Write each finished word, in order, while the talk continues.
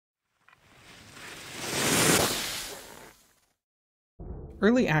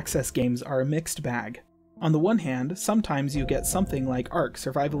Early access games are a mixed bag. On the one hand, sometimes you get something like Ark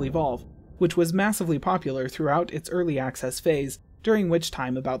Survival Evolve, which was massively popular throughout its early access phase, during which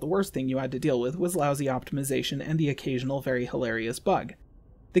time about the worst thing you had to deal with was lousy optimization and the occasional very hilarious bug.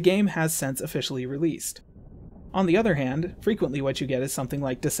 The game has since officially released. On the other hand, frequently what you get is something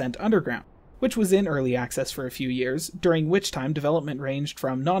like Descent Underground, which was in early access for a few years, during which time development ranged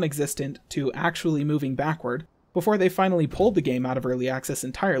from non-existent to actually moving backward, before they finally pulled the game out of early access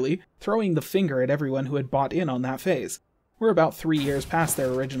entirely, throwing the finger at everyone who had bought in on that phase. We're about 3 years past their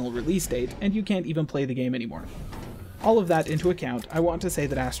original release date, and you can't even play the game anymore. All of that into account, I want to say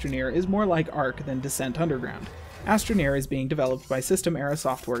that Astroneer is more like Ark than Descent Underground. Astroneer is being developed by System Era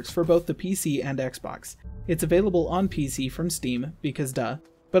Softworks for both the PC and Xbox. It's available on PC from Steam, because duh,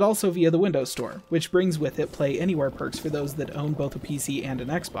 but also via the Windows Store, which brings with it Play Anywhere perks for those that own both a PC and an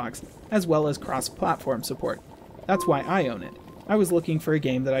Xbox, as well as cross-platform support. That's why I own it. I was looking for a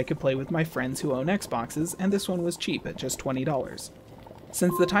game that I could play with my friends who own Xboxes, and this one was cheap at just $20.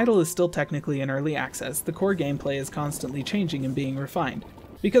 Since the title is still technically in early access, the core gameplay is constantly changing and being refined.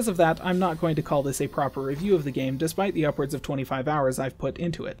 Because of that, I'm not going to call this a proper review of the game despite the upwards of 25 hours I've put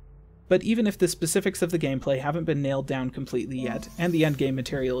into it. But even if the specifics of the gameplay haven't been nailed down completely yet, and the endgame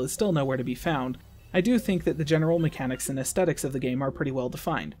material is still nowhere to be found, I do think that the general mechanics and aesthetics of the game are pretty well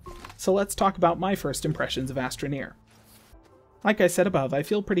defined. So let's talk about my first impressions of Astroneer. Like I said above, I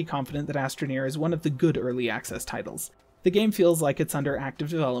feel pretty confident that Astroneer is one of the good early access titles. The game feels like it's under active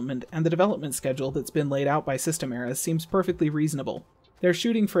development, and the development schedule that's been laid out by System Era seems perfectly reasonable. They're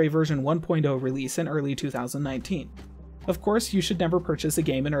shooting for a version 1.0 release in early 2019. Of course, you should never purchase a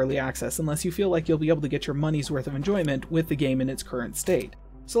game in early access unless you feel like you'll be able to get your money's worth of enjoyment with the game in its current state.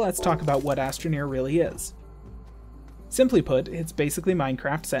 So let's talk about what Astroneer really is. Simply put, it's basically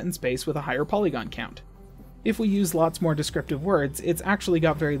Minecraft set in space with a higher polygon count. If we use lots more descriptive words, it's actually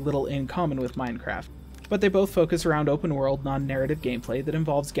got very little in common with Minecraft, but they both focus around open-world, non-narrative gameplay that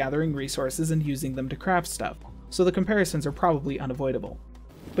involves gathering resources and using them to craft stuff, so the comparisons are probably unavoidable.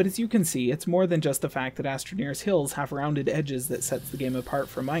 But as you can see, it's more than just the fact that Astroneer's hills have rounded edges that sets the game apart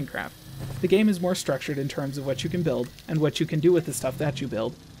from Minecraft. The game is more structured in terms of what you can build, and what you can do with the stuff that you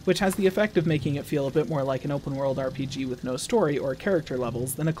build, which has the effect of making it feel a bit more like an open-world RPG with no story or character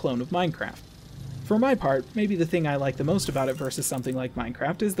levels than a clone of Minecraft. For my part, maybe the thing I like the most about it versus something like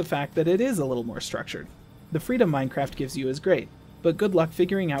Minecraft is the fact that it is a little more structured. The freedom Minecraft gives you is great, but good luck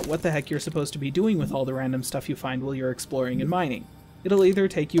figuring out what the heck you're supposed to be doing with all the random stuff you find while you're exploring and mining. It'll either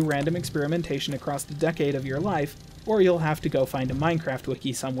take you random experimentation across the decade of your life, or you'll have to go find a Minecraft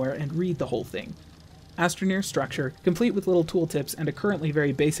wiki somewhere and read the whole thing. Astroneer's structure, complete with little tooltips and a currently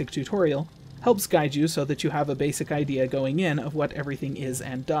very basic tutorial, helps guide you so that you have a basic idea going in of what everything is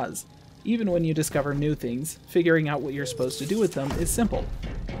and does. Even when you discover new things, figuring out what you're supposed to do with them is simple.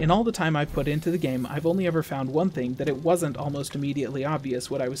 In all the time I've put into the game, I've only ever found one thing that it wasn't almost immediately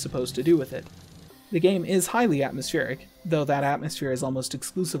obvious what I was supposed to do with it. The game is highly atmospheric, though that atmosphere is almost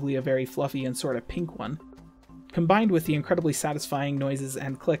exclusively a very fluffy and sort of pink one. Combined with the incredibly satisfying noises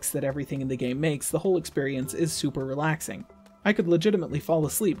and clicks that everything in the game makes, the whole experience is super relaxing. I could legitimately fall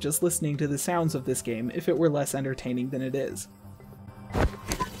asleep just listening to the sounds of this game if it were less entertaining than it is.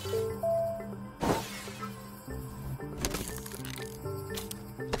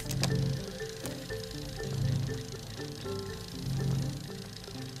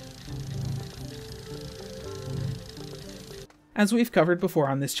 As we've covered before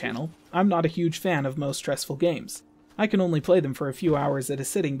on this channel, I'm not a huge fan of most stressful games. I can only play them for a few hours at a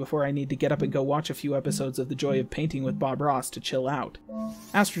sitting before I need to get up and go watch a few episodes of The Joy of Painting with Bob Ross to chill out.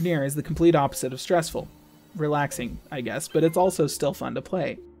 Astroneer is the complete opposite of stressful. Relaxing, I guess, but it's also still fun to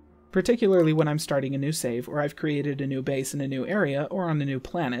play. Particularly when I'm starting a new save, or I've created a new base in a new area, or on a new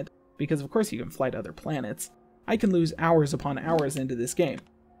planet, because of course you can fly to other planets. I can lose hours upon hours into this game.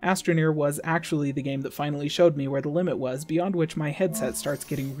 Astroneer was actually the game that finally showed me where the limit was beyond which my headset starts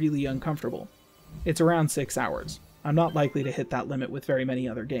getting really uncomfortable. It's around 6 hours. I'm not likely to hit that limit with very many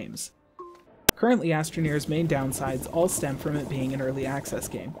other games. Currently, Astroneer's main downsides all stem from it being an early access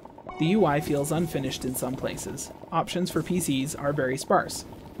game. The UI feels unfinished in some places. Options for PCs are very sparse.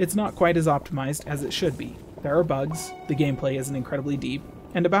 It's not quite as optimized as it should be. There are bugs, the gameplay isn't incredibly deep,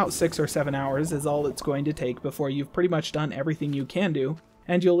 and about 6 or 7 hours is all it's going to take before you've pretty much done everything you can do,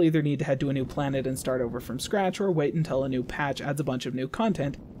 and you'll either need to head to a new planet and start over from scratch, or wait until a new patch adds a bunch of new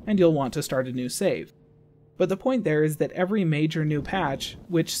content, and you'll want to start a new save. But the point there is that every major new patch,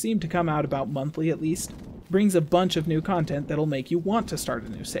 which seem to come out about monthly at least, brings a bunch of new content that'll make you want to start a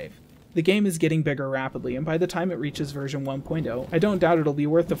new save. The game is getting bigger rapidly, and by the time it reaches version 1.0, I don't doubt it'll be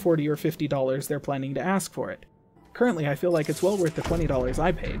worth the $40 or $50 they're planning to ask for it. Currently, I feel like it's well worth the $20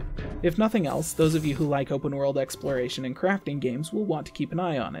 I paid. If nothing else, those of you who like open-world exploration and crafting games will want to keep an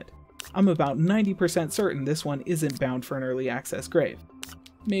eye on it. I'm about 90% certain this one isn't bound for an early access grave.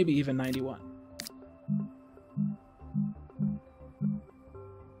 Maybe even 91.